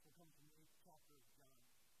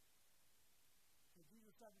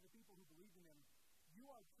You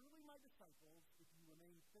are truly my disciples if you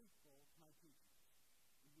remain faithful to my teachings.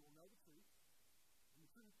 And you will know the truth, and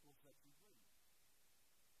the truth will set you free.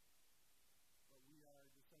 But we are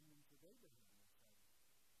descendants of Abraham, they said.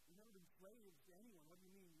 We've never been slaves to anyone. What do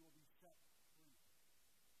you mean you will be set free?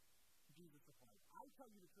 Jesus replied, I tell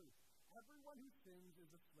you the truth. Everyone who sins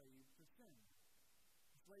is a slave to sin.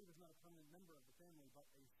 A slave is not a permanent member of the family, but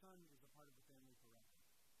a son is a part of the family forever.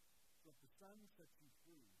 So if the son sets you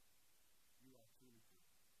free, you are truly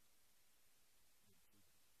free.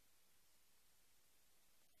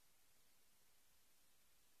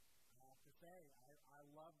 I have to say, I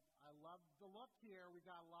love the look here. We've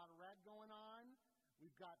got a lot of red going on.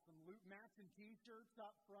 We've got some matching T-shirts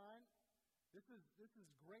up front. This is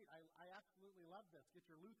great. I absolutely love this. Get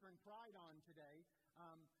your Lutheran pride on today.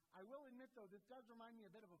 I will admit, though, this does remind me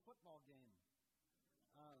a bit of a football game.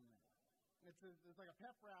 It's like a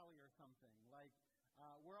pep rally or something. Like,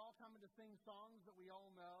 we're all coming to sing songs that we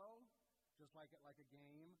all know, just like a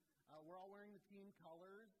game. We're all wearing the team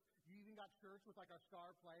colors. You even got shirts with like a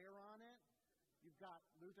star player on it. You've got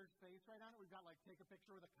Luther's face right on it. We've got like take a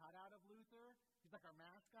picture with a cutout of Luther. He's like our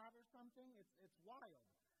mascot or something. It's wild.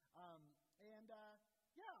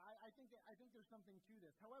 I think there's something to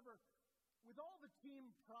this. However, with all the team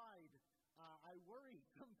pride, I worry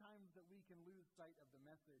sometimes that we can lose sight of the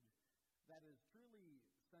message that is truly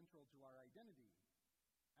central to our identity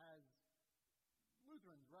as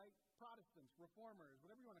Lutherans, right? Protestants, Reformers,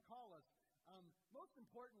 whatever you want to call us. Most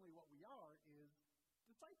importantly, what we are is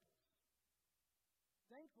disciples.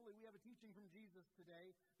 Thankfully, we have a teaching from Jesus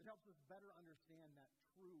today that helps us better understand that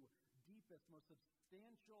true, deepest, most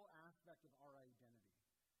substantial aspect of our identity.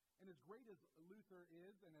 And as great as Luther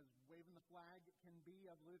is, and as waving the flag can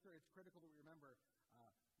be of Luther, it's critical that we remember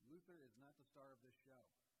Luther is not the star of this show.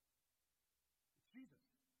 It's Jesus.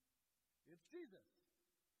 It's Jesus.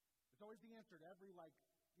 It's always the answer to every,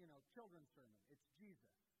 children's sermon. It's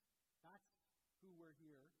Jesus. That's who we're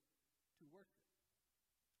here to worship.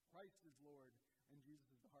 Christ is Lord, and Jesus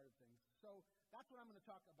is the heart of things. So that's what I'm going to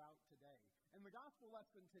talk about today. And the gospel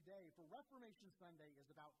lesson today for Reformation Sunday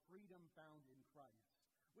is about freedom found in Christ,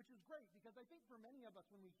 which is great because I think for many of us,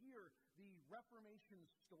 when we hear the Reformation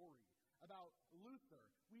story about Luther,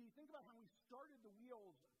 we think about how he started the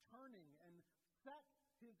wheels turning and set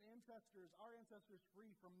his ancestors, our ancestors,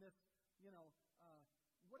 free from this,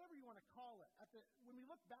 whatever you want to call it. When we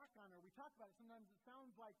look back on it, or we talk about it, sometimes it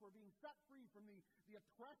sounds like we're being set free from the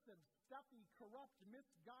oppressive, stuffy, corrupt,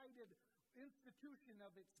 misguided institution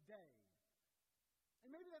of its day.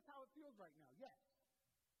 And maybe that's how it feels right now, yes.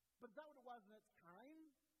 But is that what it was in its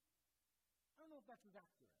time? I don't know if that's as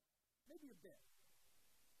accurate. Maybe a bit.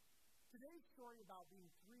 Today's story about being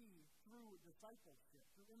free through discipleship,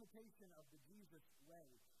 through imitation of the Jesus way.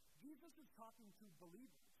 Jesus is talking to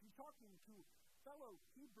believers. He's talking to fellow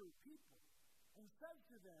Hebrew people and says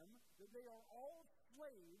to them that they are all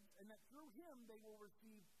slaves and that through him they will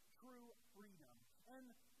receive true freedom. And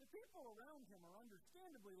the people around him are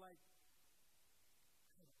understandably like,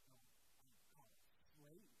 I don't know,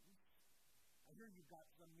 slaves? I hear you've got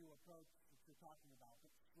some new approach that you're talking about,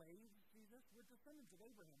 but slaves, Jesus? We're descendants of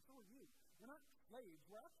Abraham, so are you. We're not slaves,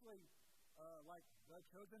 we're actually like the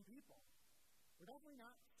chosen people. We're definitely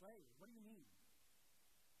not slaves. What do you mean?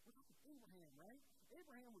 We're talking Abraham, right?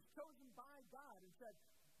 Abraham was chosen by God and said,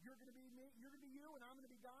 you're going to be me, you're going to be you, and I'm going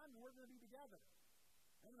to be God, and we're going to be together.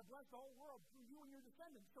 I'm going to bless the whole world through you and your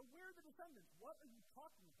descendants. So we're the descendants. What are you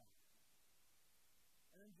talking about?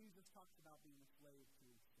 And then Jesus talks about being a slave to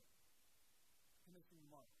his sin. Commissioning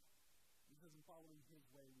mark. He says, in following his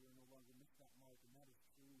way, we are no longer miss that mark, and that is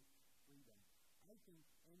true freedom. I think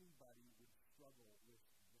anybody would struggle with this.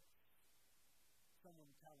 Someone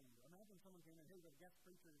telling you. Imagine someone came in, hey, the guest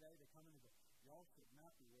preacher today, they come in and go, y'all should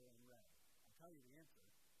not be wearing red. I'll tell you the answer.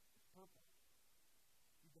 It's purple.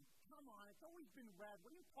 You go, come on, it's always been red.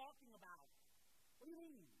 What are you talking about? What do you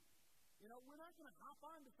mean? We're not going to hop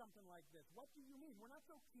on to something like this. What do you mean? We're not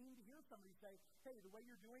so keen to hear somebody say, hey, the way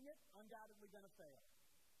you're doing it, undoubtedly going to fail.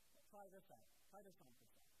 Try this out. Try this on for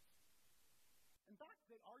size. In fact,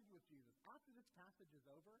 they argue with Jesus. After this passage is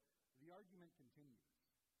over, the argument continues.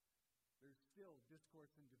 There's still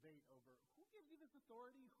discourse and debate over who gives you this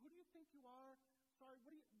authority? Who do you think you are? Sorry,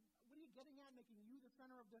 what are you getting at, making you the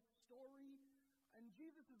center of this story? And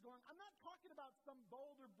Jesus is going, I'm not talking about some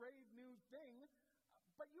bold or brave new thing,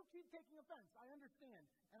 but you keep taking offense. I understand.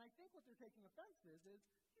 And I think what they're taking offense is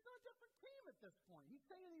he's on a different team at this point. He's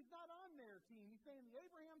saying he's not on their team. He's saying the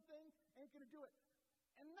Abraham thing ain't going to do it.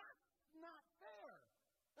 And that's not fair.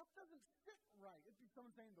 That doesn't fit right. It'd be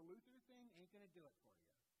someone saying the Luther thing ain't going to do it for you.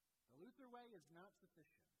 The Luther way is not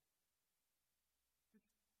sufficient. Just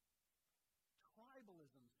try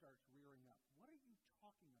tribalism starts rearing up. What are you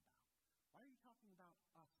talking about? Why are you talking about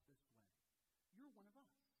us this way? You're one of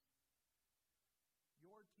us.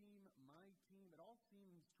 Your team, my team, it all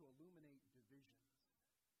seems to illuminate divisions.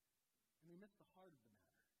 And they miss the heart of the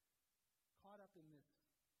matter. Caught up in this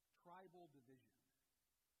tribal division.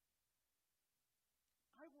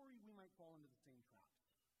 I worry we might fall into the same traps.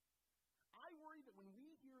 I worry that when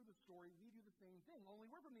we hear the story, we do the same thing, only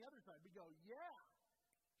we're from the other side. We go, yeah,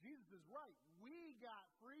 Jesus is right. We got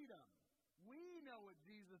freedom. We know what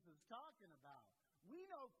Jesus is talking about. We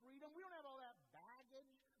know freedom. We don't have all that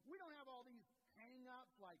baggage. We don't have all these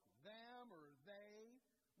hang-ups like them or they.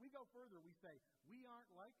 We go further. We say, we aren't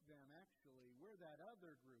like them, actually. We're that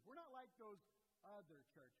other group. We're not like those other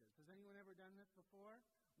churches. Has anyone ever done this before?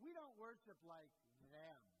 We don't worship like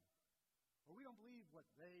them. Or we don't believe what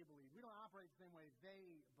they believe. We don't operate the same way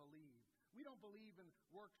they believe. We don't believe in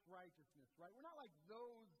works righteousness, right? We're not like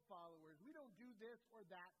those followers. We don't do this or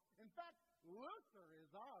that. In fact, Luther is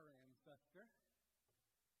our ancestor.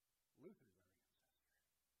 Luther's our ancestor.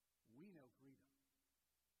 We know freedom.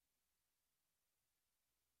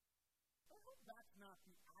 I hope that's not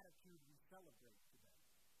the attitude we celebrate today.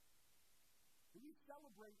 Do we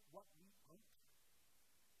celebrate what we aren't?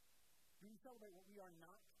 Do we celebrate what we are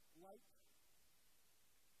not like?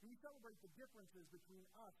 Do we celebrate the differences between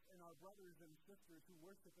us and our brothers and sisters who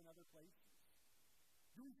worship in other places?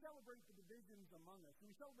 Do we celebrate the divisions among us? Do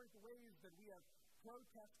we celebrate the ways that we have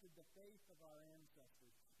protested the faith of our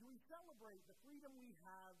ancestors? Do we celebrate the freedom we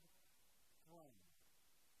have from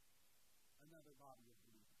another body of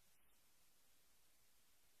believers?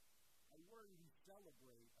 I worry we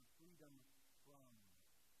celebrate a freedom from things.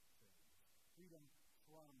 Freedom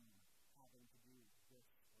from having to do this or that.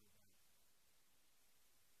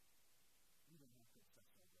 We don't have to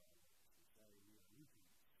accept our God. We say we are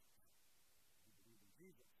Lutherans. We believe in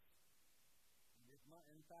Jesus.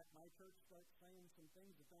 And in fact, my church starts saying some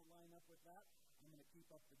things that don't line up with that, I'm going to keep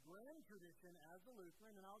up the grand tradition as a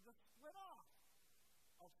Lutheran, and I'll just split off.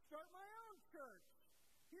 I'll start my own church.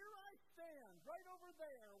 Here I stand, right over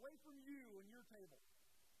there, away from you and your table.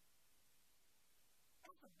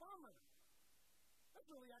 That's a bummer. That's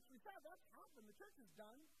really actually sad. That's happened. The church has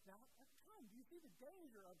done that at times. Do you see the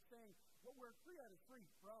danger of saying what we're free at is free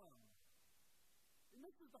from? And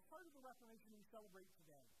this is the heart of the Reformation we celebrate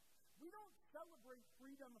today. We don't celebrate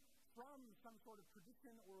freedom from some sort of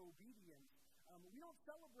tradition or obedience. We don't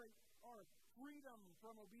celebrate our freedom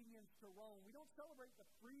from obedience to Rome. We don't celebrate the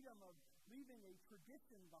freedom of leaving a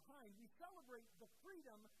tradition behind. We celebrate the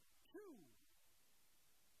freedom to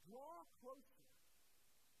draw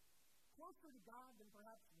closer to God than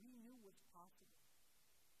perhaps we knew was possible.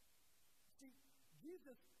 See,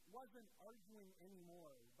 Jesus wasn't arguing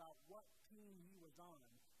anymore about what team he was on.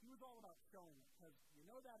 He was all about showing it, because you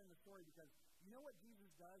know that in the story, because you know what Jesus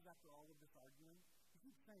does after all of this arguing? He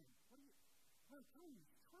keeps saying, what I'm telling you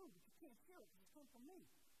is true, but you can't hear it because it's coming from me.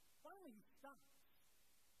 Finally, he stops.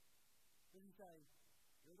 Does he say,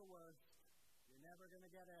 you're the worst, you're never going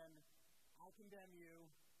to get in, I condemn you?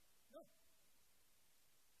 No.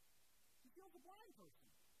 He heals a blind person.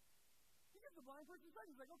 He gives the blind person sight.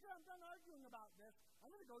 He's like, okay, I'm done arguing about this. I'm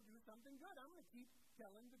going to go do something good. I'm going to keep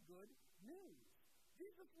telling the good news.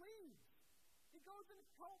 Jesus leaves. He goes and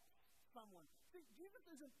helps someone. See, Jesus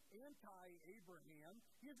isn't anti-Abraham.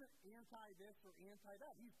 He isn't anti-this or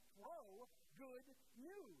anti-that. He's pro-good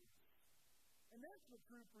news. And that's what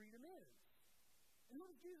true freedom is. And who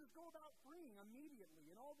does Jesus go about freeing immediately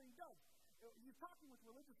in all that he does? He's talking with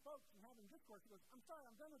religious folks and having discourse. He goes, I'm sorry,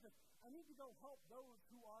 I'm done with this. I need to go help those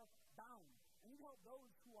who are bound. I need to help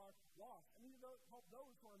those who are lost. I need to go help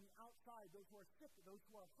those who are on the outside, those who are sick, those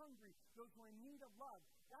who are hungry, those who are in need of love.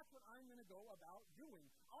 That's what I'm going to go about doing.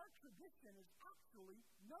 Our tradition is actually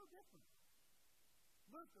no different.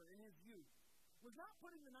 Luther, in his youth, was not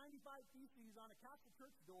putting the 95 Theses on a Catholic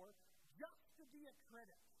church door just to be a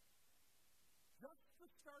critic, just to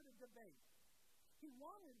start a debate. He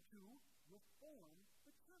wanted to reform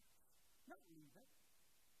the church, not leave it,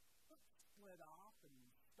 but split off and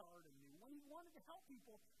start anew. When he wanted to help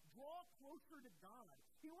people draw closer to God,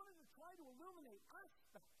 he wanted to try to illuminate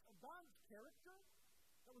aspects of God's character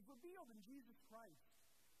that was revealed in Jesus Christ.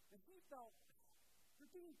 And he felt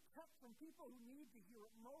they're being kept from people who need to hear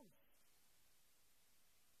it most.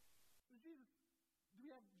 So we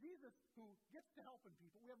have Jesus who gets to helping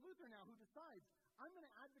people. We have Luther now who decides, I'm going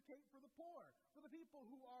to advocate for the poor, for the people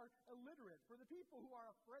who are illiterate, for the people who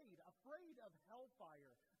are afraid of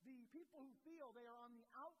hellfire, the people who feel they are on the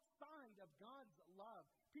outside of God's love.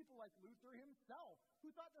 People like Luther himself,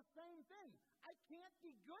 who thought the same thing. I can't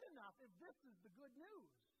be good enough if this is the good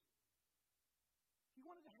news. He He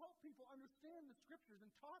wanted to help people understand the Scriptures and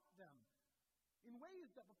taught them in ways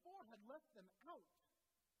that before had left them out,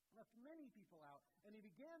 left many people out. And he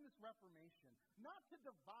began this Reformation, not to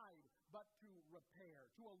divide, but to repair,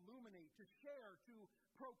 to illuminate, to share, to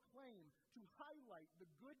proclaim, to highlight the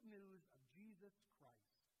good news of Jesus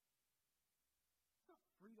Christ. It's not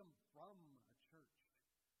freedom from a church,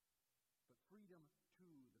 but freedom to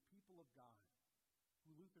the people of God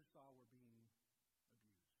who Luther saw were being abused.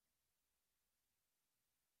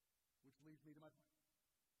 Which leads me to my point.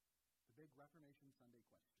 The big Reformation Sunday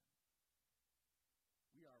question.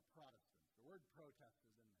 We are Protestants. The word protest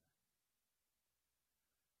is in there.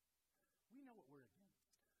 We know what we're against.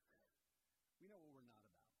 We know what we're not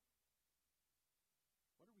about.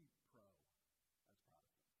 What are we pro as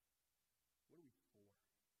Protestants? What are we for?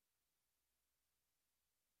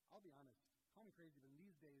 I'll be honest, call me crazy, but in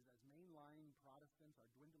these days, as mainline Protestants are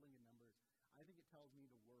dwindling in numbers, I think it tells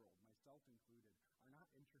me the world, myself included, are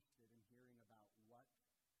not interested in hearing about what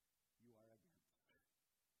you are against,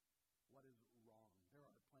 what is wrong. There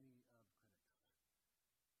are plenty of critics.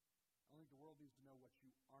 I think the world needs to know what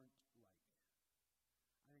you aren't like.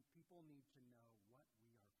 I think people need to know what we are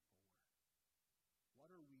for.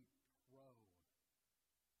 What are we pro?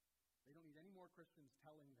 They don't need any more Christians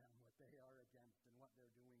telling them what they are against and what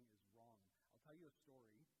they're doing is wrong. I'll tell you a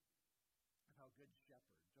story of how Good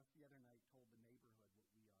Shepherd, just the other night, told the neighborhood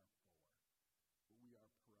what we are for, what we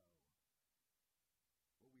are pro,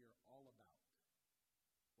 what we are all about,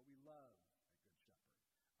 what we love at Good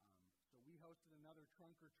Shepherd. So we hosted another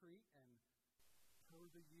trunk or treat, and per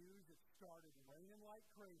the use, it started raining like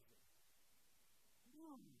crazy.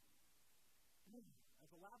 As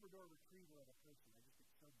a Labrador retriever of a person, I just get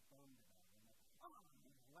so bummed about it. I'm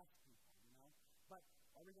like, less people, But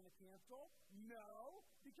are we going to cancel? No,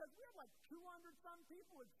 because we have like 200-some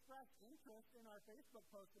people express interest in our Facebook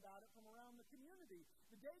post about it from around the community.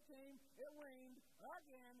 The day came, it rained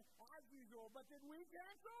again, as usual, but did we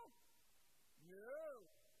cancel? No.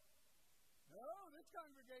 No, this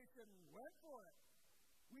congregation went for it.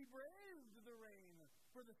 We braved the rain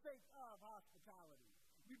for the sake of hospitality.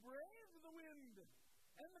 We braved the wind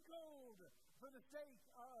and the cold for the sake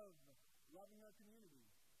of loving our community,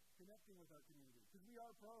 connecting with our community, because we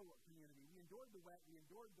are pro-community. We endured the wet, we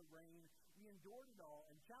endured the rain, we endured it all,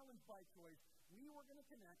 and challenged by choice, we were going to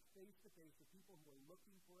connect face-to-face with people who were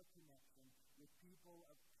looking for a connection with people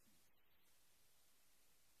of peace.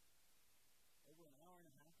 Over an hour and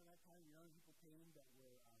a half of that time, you know how people came that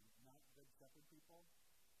were not Good Shepherd people?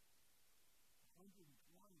 120.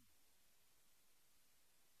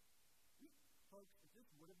 Folks, if this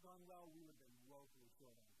would have gone well, we would have been woefully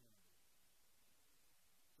short on candy.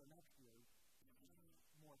 So next year,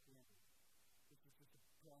 more candy. This is just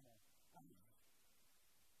a promo.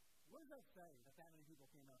 What does that say that many people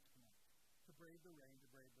came out to connect? To brave the rain, to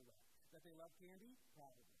brave the wet. That they love candy?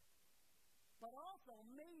 Probably. But also,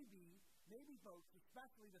 maybe folks,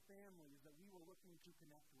 especially the families that we were looking to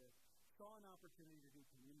connect with, saw an opportunity to do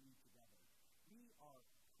community together. We are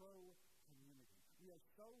pro-community. We are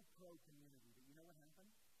so pro-community that you know what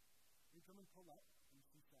happened? We come and pull up, and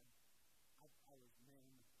she said, I was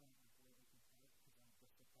named the front before they can start because I'm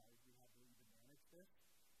just surprised we had to even manage this.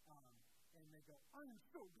 And they go, I am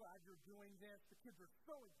so glad you're doing this. The kids are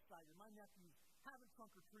so excited. My nephews haven't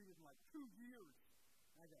trunk or treated in like 2 years.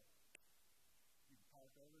 And I go, you can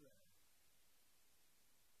park over there.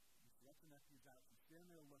 And she lets the nephews out. She's standing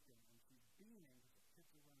there looking, and she's beaming because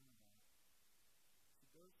the kids are running around. She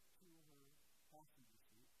goes to her passenger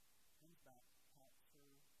seat, comes back, pats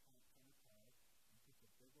her on the car, and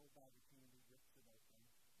puts a big old bag of candy, rips it open,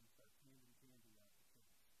 and starts handing candy out to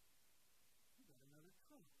kids. You got another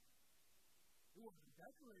trunk. It wasn't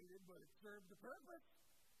decorated, but it served the purpose.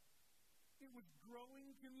 It was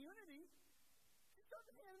growing community. She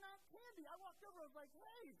started handing out candy. I walked over, I was like,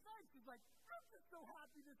 hey, thanks. She's like, I'm just so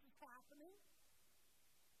happy this is happening.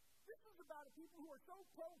 This is about people who are so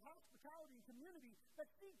pro-hospitality and community that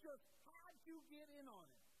she just had to get in on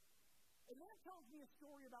it. And that tells me a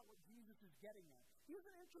story about what Jesus is getting at. He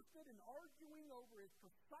isn't interested in arguing over his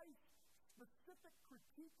precise, specific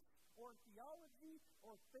critiques or theology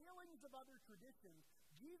or failings of other traditions.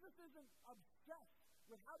 Jesus isn't obsessed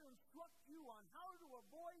with how to instruct you on how to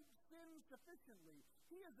avoid sin sufficiently.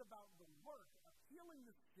 He is about the work of healing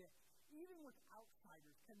the sick, eating with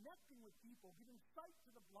outsiders, connecting with people, giving sight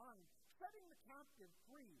to the blind, setting the captive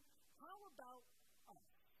free. How about us?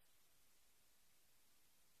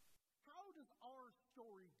 How does our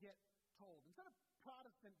story get told? Instead of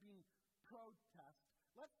Protestant being protest,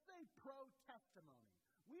 let's say pro-testimony.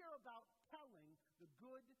 We are about telling the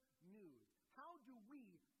good news. How do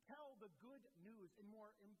we tell the good news in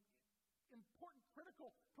more important,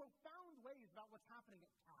 critical, profound ways about what's happening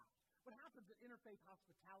at TAFT, what happens at Interfaith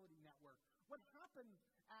Hospitality Network, what happens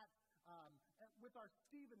with our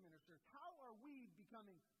Stephen ministers. How are we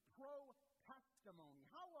becoming pro-testimony?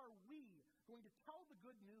 How are we going to tell the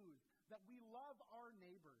good news that we love our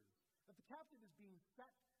neighbors, that the captive is being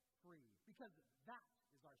set free? Because that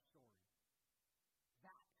is our story.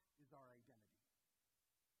 That is our identity.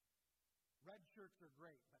 Red shirts are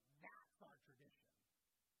great, but that's our tradition.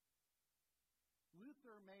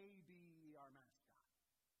 Luther may be our mascot,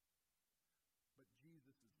 but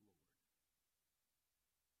Jesus is Lord.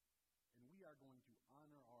 And we are going to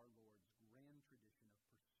honor our Lord's grand tradition of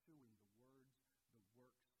pursuing the words, the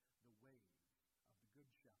works, the ways of the Good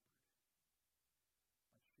Shepherd